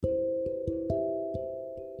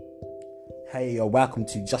Hey, welcome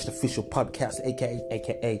to Justjoshofficial podcast,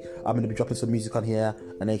 aka I'm going to be dropping some music on here,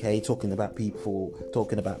 and aka talking about people,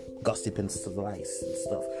 talking about gossip and slice and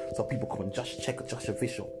stuff. So people come and just check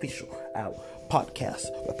Justjoshofficial out podcast,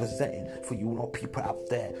 representing for you know people out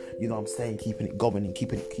there. You know what I'm saying, keeping it going and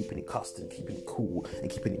keeping it custom, keeping it cool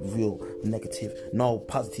and keeping it real, negative, no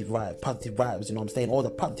positive vibes. You know what I'm saying, all the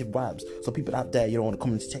positive vibes. So people out there, you don't want to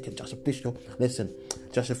come and check it, Justjoshofficial. Listen,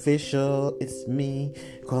 Justjoshofficial, it's me.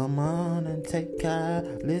 Come on and take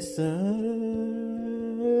a listen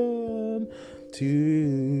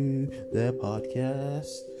to the podcast.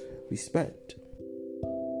 Respect.